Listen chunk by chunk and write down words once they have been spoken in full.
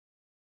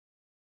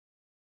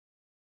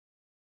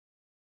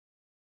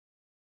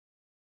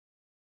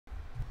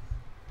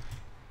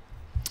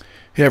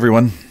Hey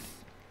everyone,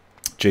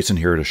 Jason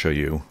here to show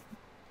you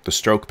the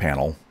stroke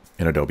panel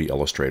in Adobe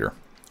Illustrator.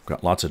 I've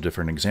got lots of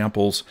different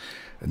examples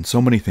and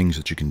so many things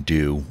that you can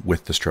do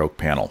with the stroke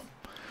panel.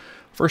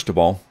 First of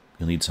all,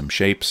 you'll need some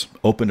shapes,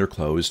 opened or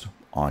closed,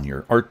 on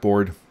your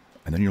artboard,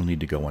 and then you'll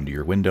need to go under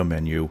your window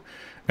menu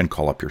and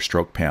call up your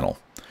stroke panel.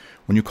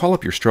 When you call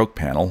up your stroke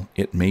panel,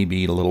 it may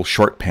be a little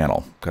short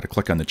panel. Got to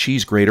click on the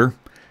cheese grater,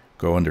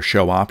 go under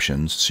show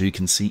options so you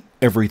can see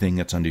everything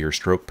that's under your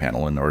stroke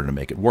panel in order to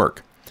make it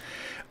work.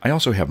 I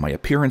also have my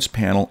appearance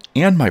panel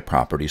and my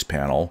properties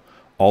panel,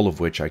 all of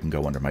which I can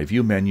go under my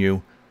view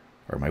menu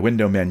or my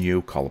window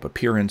menu, call up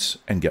appearance,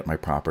 and get my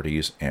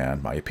properties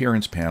and my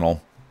appearance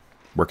panel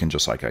working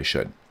just like I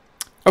should.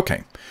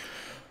 Okay,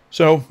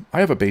 so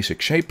I have a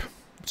basic shape.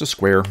 It's a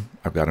square.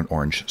 I've got an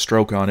orange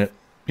stroke on it.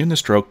 In the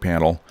stroke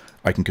panel,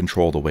 I can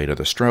control the weight of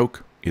the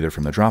stroke, either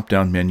from the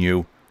drop-down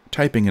menu,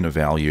 typing in a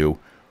value,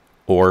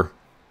 or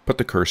put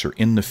the cursor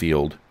in the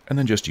field and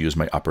then just use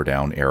my up or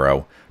down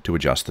arrow to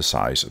adjust the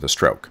size of the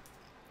stroke.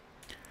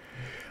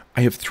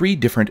 I have three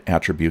different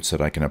attributes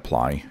that I can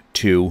apply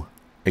to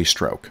a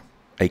stroke: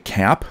 a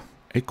cap,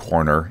 a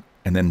corner,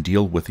 and then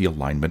deal with the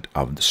alignment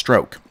of the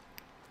stroke.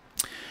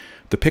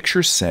 The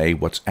pictures say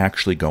what's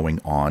actually going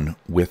on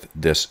with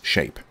this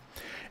shape.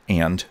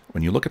 And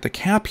when you look at the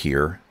cap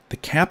here, the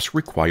caps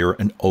require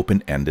an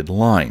open-ended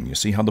line. You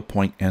see how the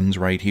point ends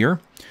right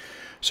here?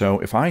 So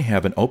if I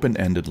have an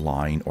open-ended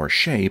line or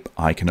shape,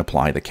 I can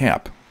apply the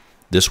cap.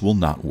 This will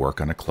not work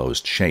on a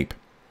closed shape.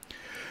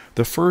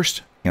 The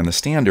first and the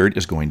standard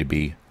is going to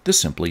be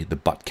simply the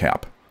butt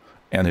cap.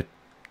 And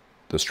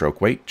the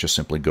stroke weight just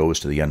simply goes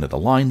to the end of the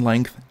line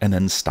length and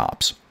then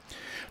stops.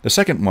 The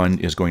second one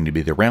is going to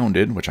be the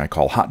rounded, which I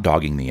call hot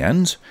dogging the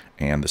ends,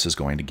 and this is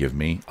going to give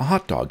me a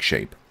hot dog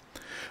shape.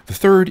 The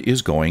third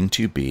is going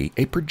to be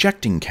a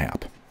projecting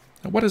cap.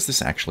 Now, what does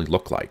this actually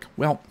look like?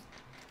 Well,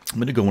 I'm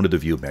going to go into the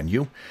view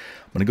menu.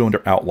 I'm going to go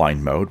into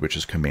outline mode, which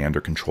is Command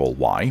or Control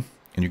Y.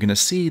 And you're going to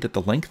see that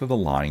the length of the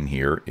line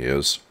here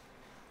is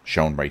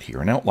shown right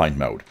here in outline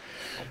mode.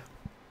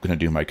 I'm going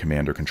to do my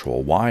Command or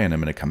Control Y, and I'm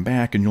going to come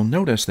back, and you'll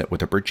notice that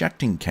with a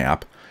projecting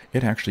cap,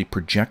 it actually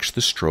projects the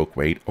stroke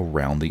weight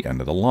around the end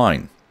of the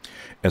line.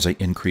 As I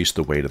increase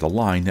the weight of the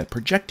line, that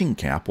projecting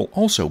cap will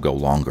also go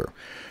longer.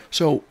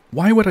 So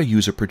why would I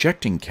use a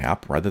projecting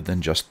cap rather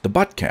than just the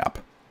butt cap?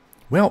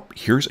 Well,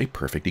 here's a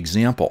perfect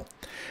example.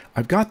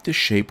 I've got this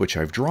shape which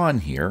I've drawn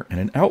here, and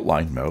in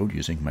outline mode,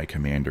 using my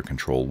Command or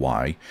Control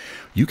Y,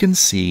 you can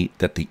see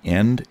that the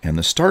end and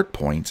the start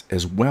points,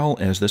 as well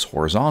as this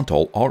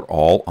horizontal, are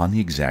all on the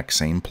exact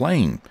same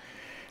plane.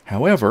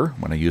 However,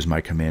 when I use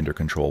my Command or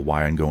Control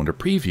Y and go into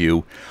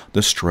Preview,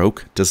 the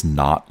stroke does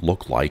not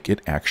look like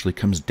it actually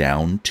comes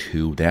down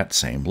to that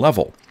same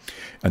level.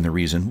 And the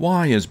reason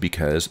why is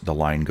because the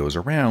line goes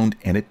around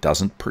and it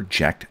doesn't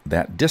project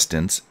that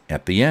distance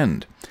at the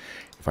end.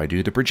 If I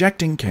do the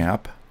projecting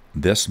cap,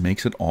 this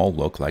makes it all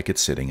look like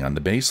it's sitting on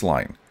the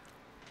baseline.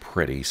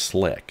 Pretty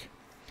slick.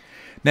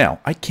 Now,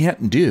 I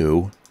can't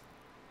do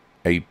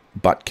a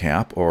butt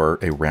cap or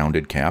a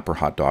rounded cap or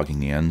hot dogging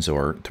the ends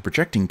or the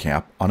projecting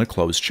cap on a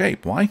closed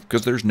shape. Why?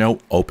 Because there's no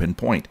open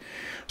point.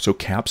 So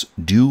caps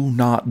do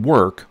not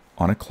work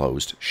on a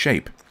closed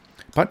shape.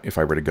 But if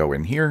I were to go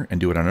in here and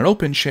do it on an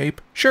open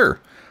shape, sure,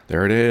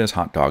 there it is,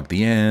 hot dog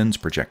the ends,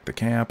 project the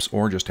caps,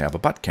 or just have a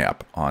butt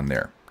cap on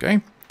there,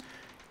 okay?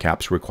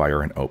 Caps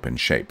require an open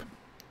shape.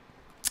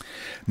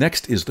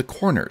 Next is the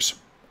corners.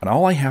 And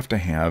all I have to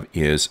have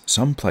is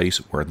some place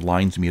where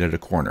lines meet at a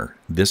corner.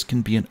 This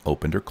can be an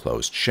opened or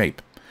closed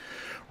shape.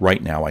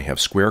 Right now I have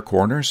square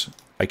corners.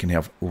 I can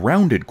have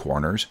rounded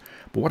corners.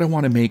 But what I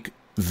want to make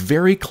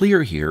very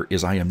clear here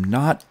is I am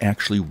not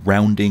actually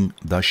rounding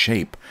the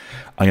shape.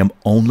 I am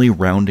only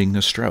rounding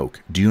the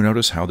stroke. Do you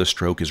notice how the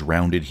stroke is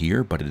rounded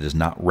here, but it is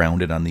not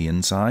rounded on the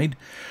inside?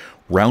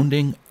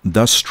 Rounding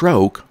the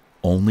stroke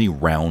only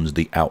rounds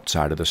the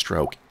outside of the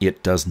stroke.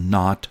 It does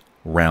not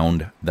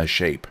round the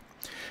shape.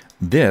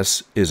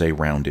 This is a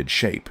rounded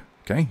shape.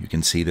 Okay, you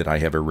can see that I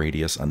have a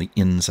radius on the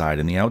inside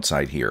and the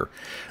outside here.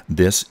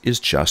 This is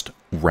just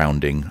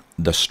rounding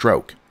the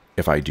stroke.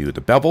 If I do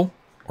the bevel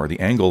or the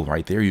angle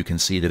right there, you can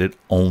see that it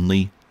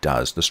only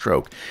does the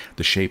stroke.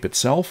 The shape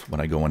itself, when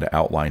I go into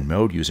outline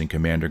mode using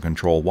Command or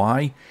Control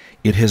Y,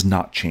 it has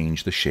not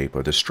changed the shape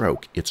of the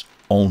stroke. It's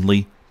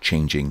only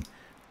changing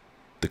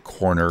the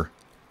corner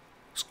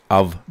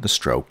of the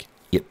stroke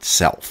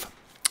itself.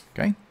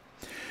 Okay?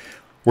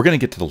 We're going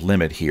to get to the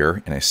limit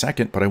here in a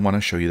second, but I want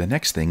to show you the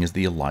next thing is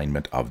the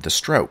alignment of the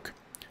stroke.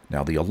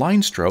 Now, the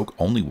align stroke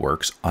only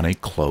works on a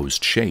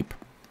closed shape.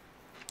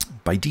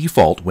 By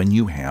default, when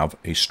you have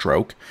a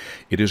stroke,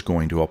 it is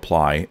going to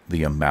apply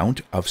the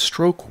amount of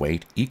stroke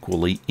weight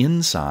equally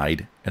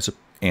inside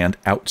and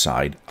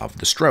outside of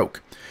the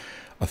stroke.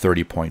 A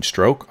 30-point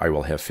stroke, I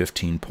will have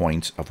 15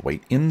 points of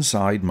weight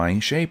inside my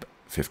shape,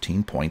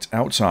 15 points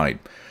outside.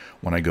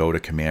 When I go to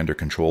Command or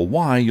Control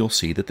Y, you'll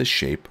see that the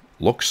shape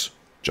looks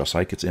just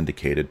like it's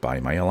indicated by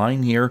my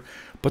align here,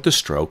 but the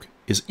stroke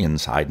is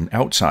inside and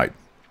outside.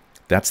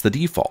 That's the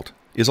default,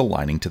 is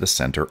aligning to the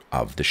center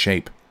of the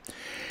shape.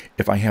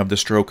 If I have the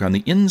stroke on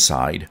the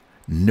inside,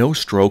 no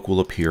stroke will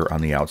appear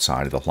on the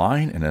outside of the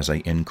line, and as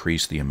I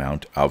increase the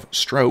amount of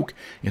stroke,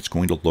 it's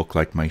going to look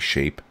like my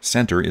shape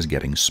center is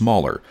getting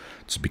smaller.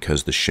 It's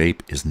because the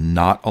shape is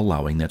not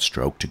allowing that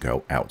stroke to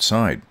go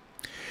outside.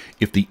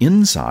 If the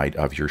inside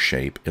of your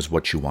shape is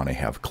what you want to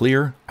have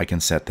clear, I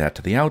can set that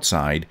to the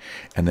outside,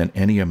 and then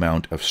any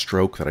amount of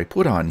stroke that I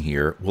put on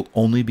here will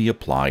only be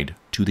applied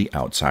to the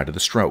outside of the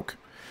stroke.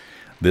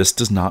 This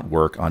does not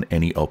work on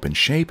any open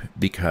shape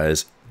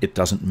because it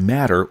doesn't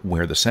matter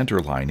where the center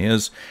line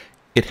is.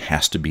 It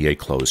has to be a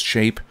closed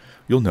shape.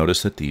 You'll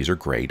notice that these are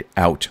grayed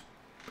out.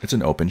 It's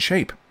an open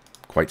shape.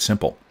 Quite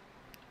simple.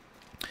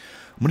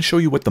 I'm going to show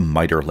you what the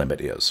miter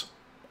limit is,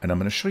 and I'm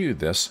going to show you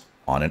this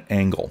on an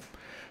angle.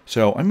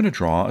 So I'm going to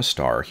draw a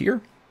star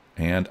here,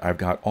 and I've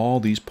got all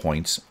these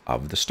points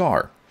of the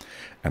star.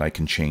 And I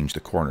can change the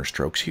corner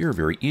strokes here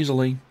very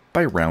easily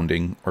by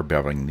rounding or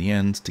beveling the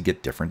ends to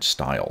get different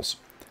styles.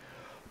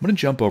 I'm going to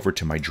jump over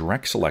to my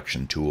direct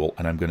selection tool,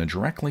 and I'm going to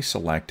directly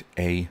select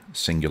a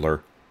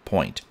singular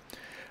point.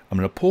 I'm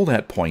going to pull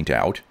that point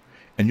out,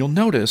 and you'll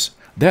notice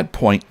that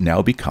point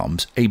now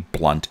becomes a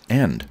blunt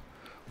end.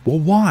 Well,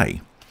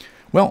 why?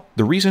 Well,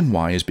 the reason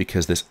why is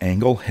because this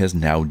angle has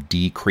now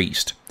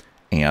decreased,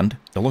 and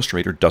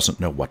Illustrator doesn't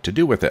know what to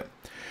do with it.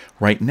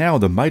 Right now,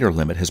 the miter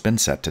limit has been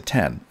set to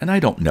 10, and I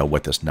don't know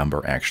what this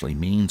number actually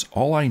means.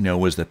 All I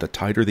know is that the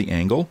tighter the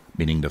angle,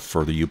 meaning the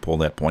further you pull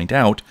that point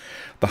out,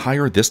 the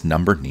higher this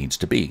number needs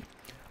to be.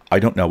 I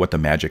don't know what the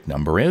magic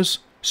number is,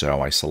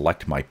 so I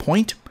select my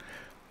point,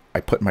 I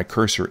put my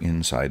cursor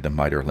inside the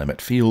miter limit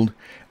field,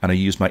 and I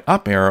use my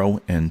up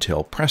arrow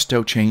until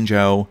presto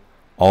changeo,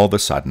 all of a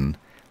sudden,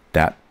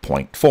 that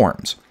point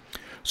forms.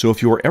 So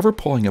if you are ever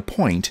pulling a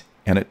point,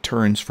 and it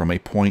turns from a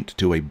point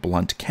to a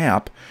blunt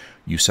cap,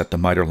 you set the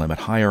miter limit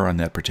higher on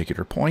that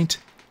particular point,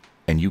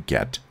 and you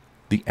get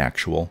the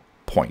actual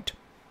point.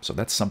 So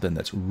that's something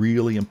that's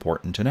really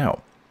important to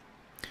know.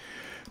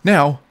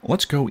 Now,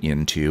 let's go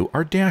into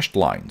our dashed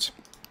lines.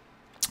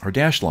 Our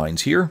dashed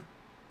lines here,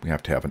 we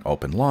have to have an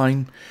open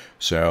line.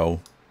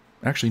 So,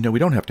 actually, no, we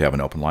don't have to have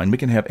an open line. We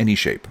can have any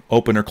shape,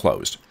 open or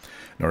closed.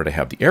 In order to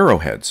have the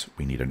arrowheads,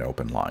 we need an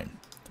open line.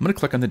 I'm going to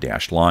click on the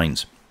dashed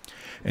lines.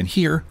 And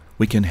here,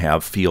 we can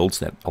have fields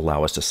that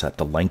allow us to set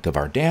the length of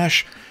our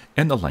dash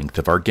and the length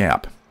of our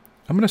gap.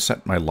 I'm going to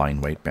set my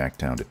line weight back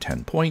down to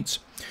 10 points,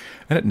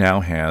 and it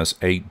now has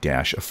a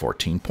dash of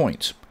 14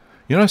 points.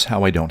 You notice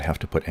how I don't have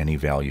to put any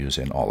values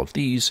in all of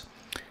these.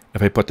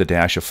 If I put the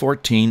dash of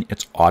 14,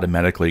 it's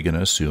automatically going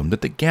to assume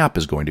that the gap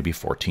is going to be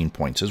 14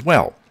 points as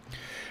well.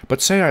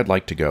 But say I'd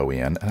like to go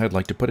in, and I'd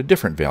like to put a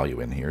different value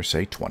in here,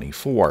 say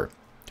 24.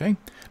 Okay?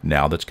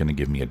 Now that's going to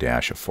give me a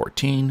dash of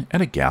 14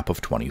 and a gap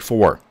of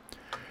 24.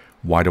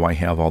 Why do I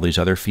have all these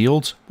other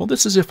fields? Well,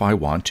 this is if I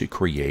want to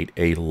create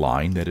a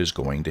line that is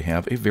going to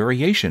have a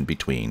variation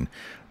between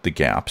the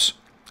gaps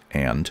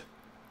and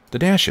the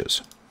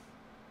dashes.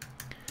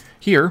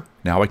 Here,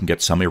 now I can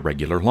get some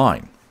irregular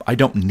line. I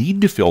don't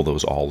need to fill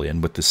those all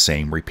in with the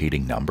same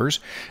repeating numbers.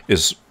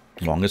 As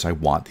long as I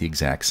want the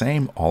exact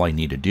same, all I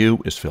need to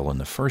do is fill in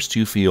the first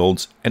two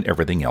fields, and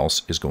everything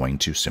else is going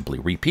to simply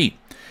repeat.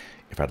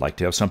 If I'd like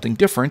to have something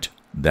different,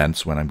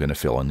 that's when I'm going to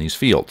fill in these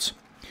fields.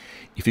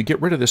 If you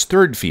get rid of this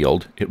third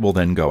field, it will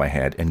then go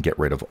ahead and get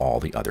rid of all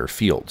the other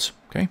fields.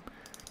 Okay?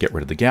 Get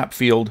rid of the gap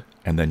field,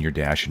 and then your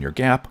dash and your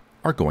gap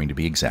are going to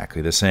be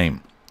exactly the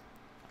same.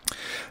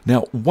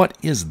 Now, what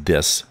is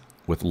this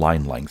with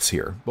line lengths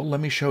here? Well,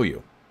 let me show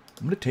you.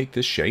 I'm going to take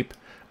this shape,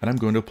 and I'm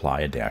going to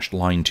apply a dashed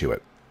line to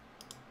it.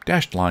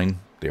 Dashed line,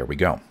 there we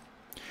go.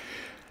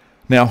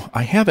 Now,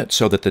 I have it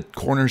so that the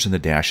corners and the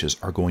dashes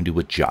are going to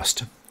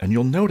adjust. And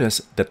you'll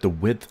notice that the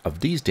width of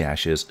these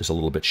dashes is a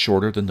little bit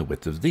shorter than the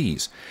width of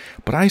these.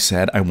 But I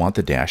said I want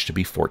the dash to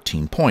be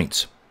 14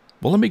 points.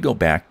 Well, let me go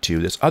back to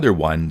this other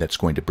one that's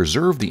going to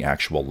preserve the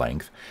actual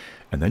length.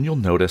 And then you'll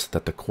notice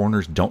that the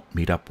corners don't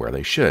meet up where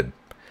they should.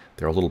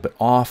 They're a little bit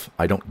off.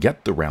 I don't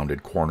get the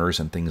rounded corners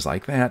and things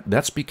like that.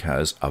 That's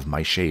because of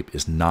my shape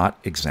is not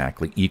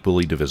exactly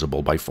equally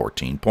divisible by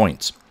 14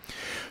 points.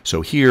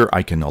 So here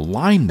I can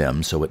align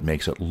them so it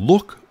makes it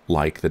look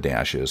like the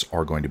dashes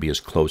are going to be as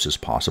close as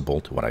possible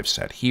to what I've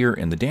set here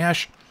in the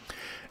dash,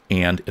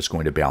 and it's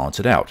going to balance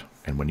it out.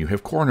 And when you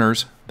have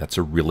corners, that's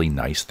a really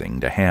nice thing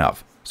to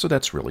have. So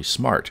that's really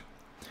smart.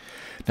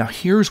 Now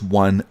here's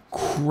one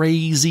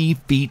crazy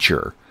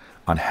feature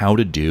on how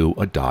to do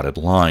a dotted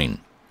line.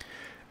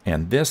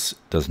 And this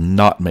does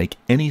not make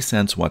any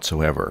sense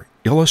whatsoever.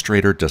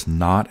 Illustrator does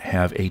not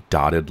have a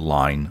dotted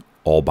line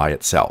all by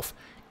itself.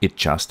 It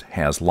just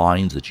has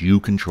lines that you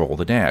control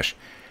the dash.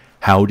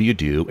 How do you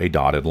do a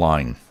dotted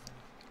line?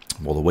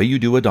 Well, the way you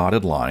do a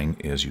dotted line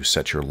is you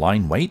set your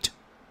line weight,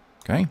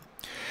 okay?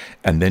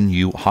 And then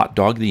you hot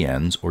dog the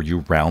ends, or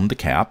you round the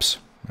caps,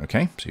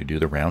 okay? So you do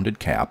the rounded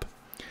cap.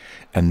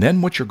 And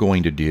then what you're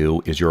going to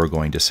do is you're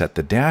going to set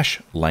the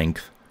dash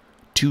length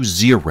to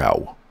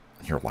 0.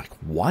 And you're like,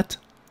 what?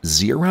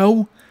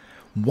 0?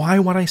 Why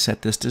would I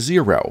set this to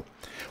 0?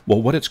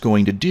 Well, what it's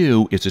going to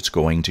do is it's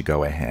going to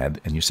go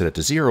ahead and you set it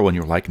to 0 and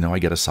you're like, no, I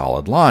get a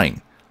solid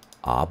line.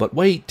 Ah, but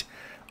wait.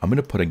 I'm going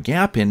to put a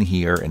gap in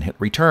here and hit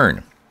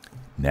return.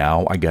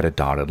 Now I get a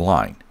dotted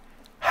line.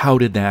 How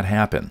did that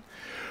happen?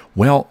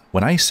 Well,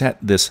 when I set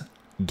this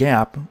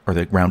gap, or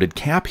the rounded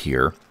cap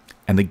here,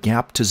 and the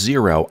gap to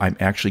 0, I'm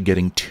actually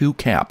getting two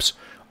caps,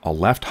 a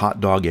left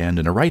hot dog end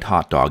and a right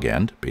hot dog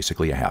end,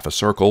 basically a half a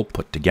circle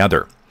put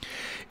together.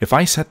 If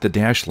I set the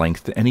dash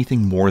length to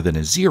anything more than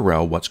a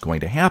 0, what's going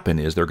to happen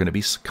is they're going to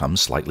become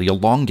slightly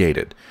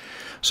elongated.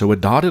 So a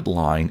dotted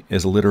line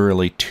is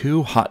literally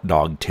two hot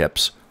dog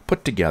tips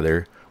put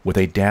together with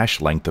a dash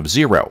length of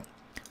 0.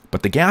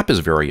 But the gap is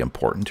very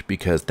important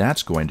because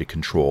that's going to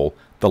control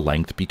the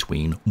length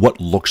between what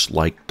looks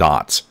like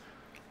dots.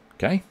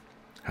 Okay?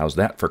 How's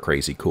that for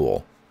crazy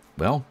cool?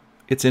 Well,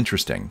 it's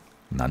interesting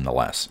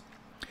nonetheless.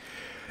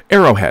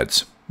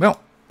 Arrowheads.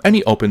 Well,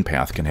 any open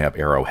path can have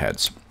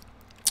arrowheads.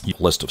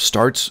 A list of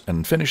starts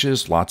and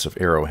finishes, lots of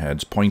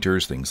arrowheads,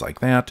 pointers, things like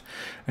that,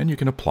 and you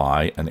can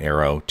apply an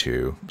arrow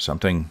to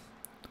something.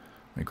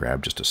 I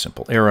grab just a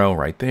simple arrow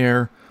right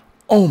there.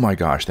 Oh my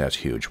gosh, that's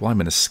huge. Well, I'm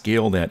going to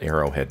scale that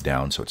arrowhead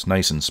down so it's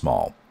nice and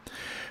small.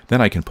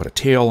 Then I can put a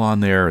tail on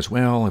there as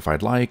well if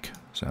I'd like,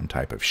 some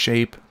type of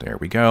shape. There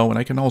we go, and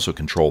I can also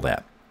control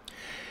that.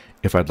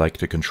 If I'd like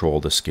to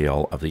control the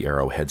scale of the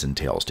arrowheads and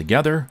tails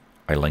together,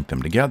 I link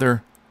them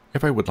together.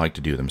 If I would like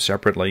to do them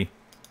separately,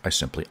 I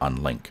simply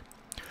unlink.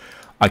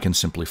 I can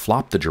simply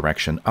flop the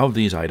direction of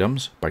these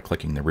items by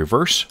clicking the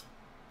reverse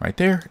right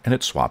there, and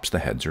it swaps the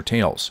heads or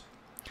tails.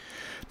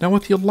 Now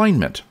with the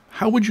alignment,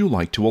 how would you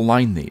like to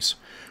align these?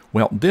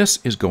 Well, this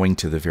is going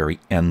to the very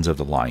ends of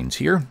the lines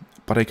here,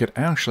 but I could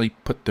actually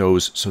put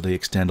those so they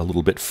extend a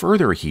little bit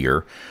further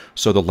here,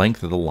 so the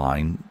length of the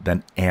line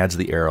then adds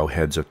the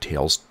arrowheads of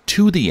tails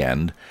to the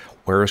end,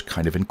 whereas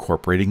kind of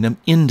incorporating them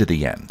into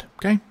the end.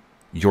 Okay?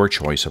 Your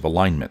choice of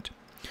alignment.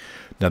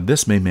 Now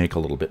this may make a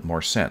little bit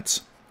more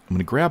sense. I'm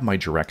going to grab my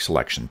direct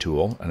selection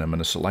tool and I'm going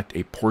to select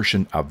a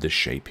portion of this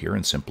shape here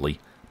and simply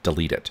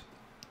delete it.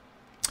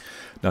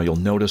 Now you'll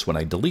notice when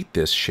I delete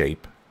this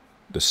shape,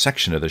 the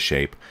section of the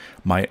shape,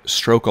 my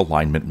stroke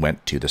alignment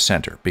went to the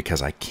center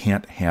because I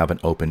can't have an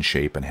open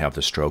shape and have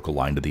the stroke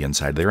aligned to the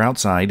inside or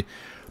outside.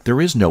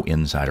 There is no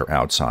inside or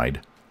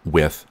outside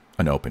with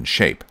an open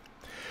shape.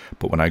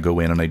 But when I go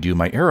in and I do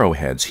my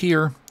arrowheads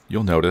here,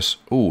 you'll notice,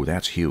 oh,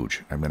 that's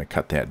huge. I'm going to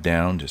cut that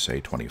down to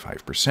say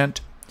 25%.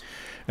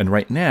 And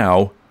right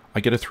now, I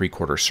get a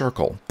 3/4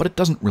 circle, but it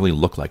doesn't really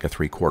look like a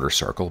 3/4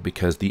 circle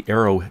because the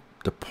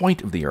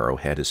point of the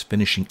arrowhead is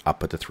finishing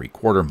up at the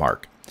 3/4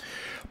 mark.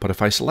 But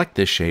if I select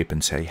this shape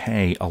and say,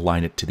 hey,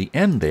 align it to the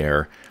end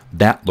there,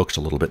 that looks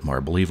a little bit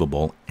more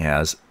believable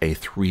as a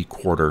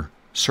 3/4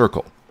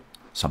 circle.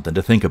 Something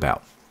to think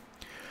about.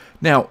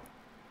 Now,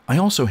 I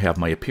also have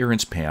my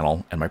appearance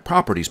panel and my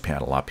properties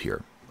panel up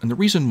here. And the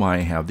reason why I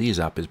have these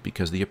up is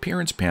because the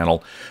appearance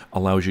panel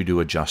allows you to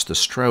adjust the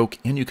stroke,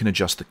 and you can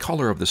adjust the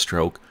color of the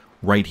stroke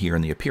right here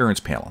in the appearance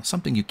panel,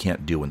 something you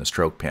can't do in the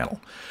stroke panel.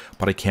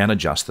 But I can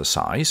adjust the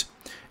size,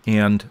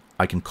 and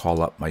I can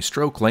call up my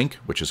stroke link,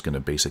 which is going to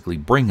basically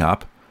bring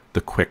up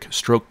the quick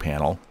stroke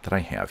panel that I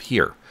have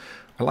here.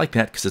 I like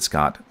that because it's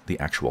got the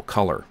actual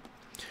color.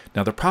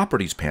 Now the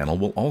properties panel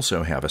will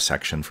also have a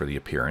section for the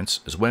appearance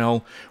as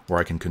well, where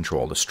I can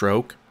control the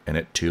stroke, and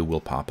it too will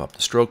pop up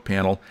the stroke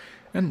panel,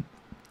 and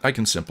I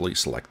can simply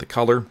select the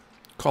color,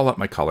 call up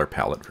my color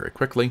palette very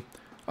quickly,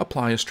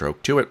 apply a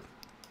stroke to it,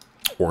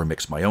 or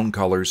mix my own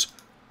colors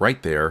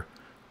right there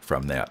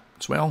from that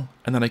as well,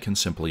 and then I can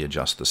simply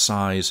adjust the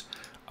size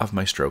of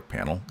my stroke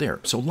panel there.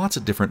 So lots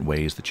of different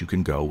ways that you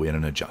can go in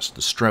and adjust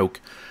the stroke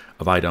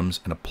of items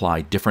and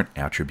apply different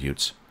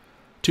attributes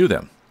to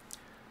them.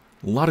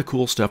 A lot of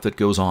cool stuff that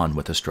goes on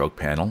with the stroke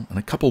panel, and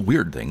a couple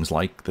weird things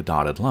like the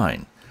dotted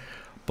line.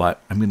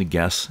 But I'm going to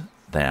guess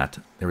that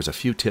there was a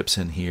few tips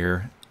in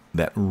here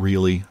that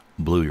really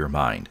blew your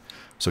mind.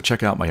 So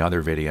check out my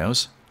other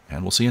videos,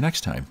 and we'll see you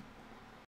next time.